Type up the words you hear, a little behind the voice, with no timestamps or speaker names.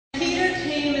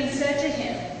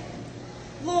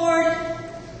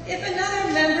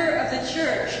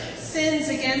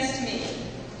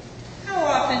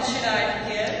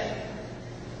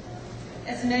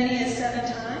many as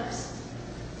 7 times?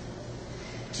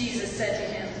 Jesus said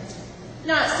to him,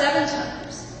 not 7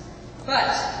 times, but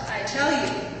I tell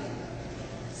you,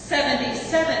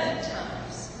 77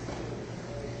 times.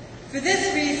 For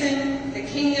this reason, the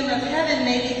kingdom of heaven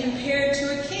may be compared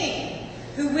to a king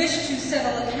who wished to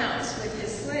settle accounts with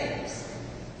his slaves.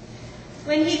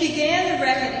 When he began the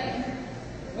reckoning,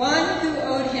 one who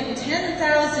owed him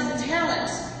 10,000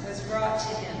 talents was brought to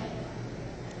him.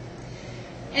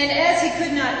 And as he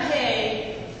could not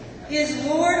pay, his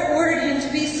Lord ordered him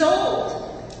to be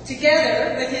sold,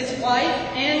 together with his wife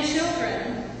and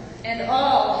children and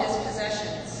all his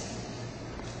possessions,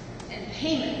 and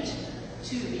payment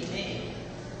to be made.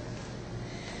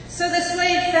 So the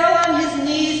slave fell on his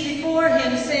knees before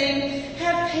him, saying,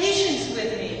 have patience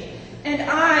with me, and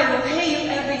I will pay you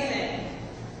everything.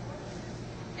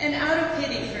 And out of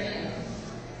pity for him,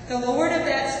 the Lord of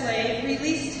that slave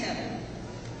released him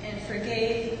and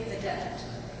forgave the debt.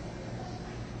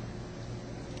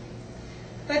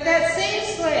 But that same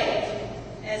slave,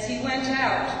 as he went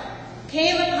out,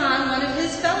 came upon one of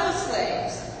his fellow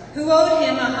slaves, who owed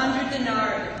him 100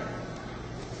 denarii.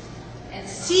 And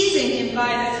seizing him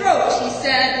by the throat, he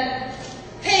said,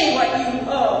 pay what you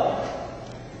owe.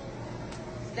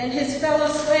 Then his fellow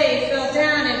slave fell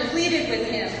down and pleaded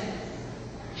with him,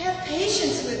 have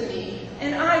patience with me,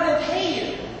 and I will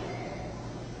pay you.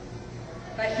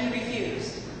 But he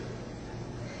refused.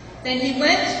 Then he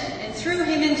went and threw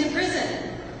him into prison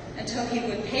until he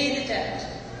would pay the debt.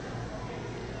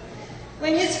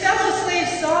 When his fellow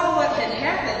slaves saw what had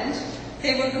happened,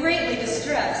 they were greatly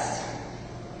distressed.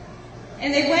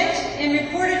 And they went and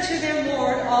reported to their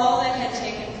Lord all that had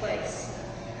taken place.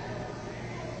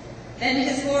 Then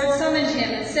his Lord summoned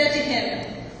him and said to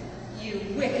him,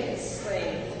 you wicked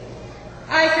slave,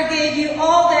 I forgave you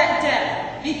all that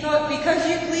debt because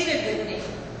you pleaded with me.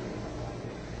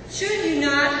 Should you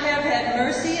not have had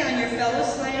mercy on your fellow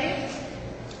slave,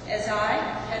 as I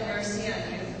had mercy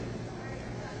on you?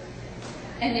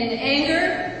 And in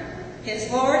anger,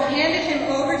 his Lord handed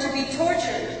him over to be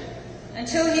tortured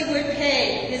until he would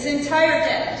pay his entire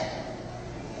debt.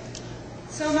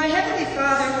 So my heavenly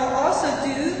Father will also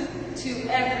do to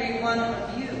every one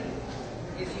of you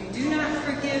if you do not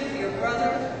forgive your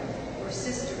brother or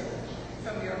sister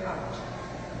from your heart.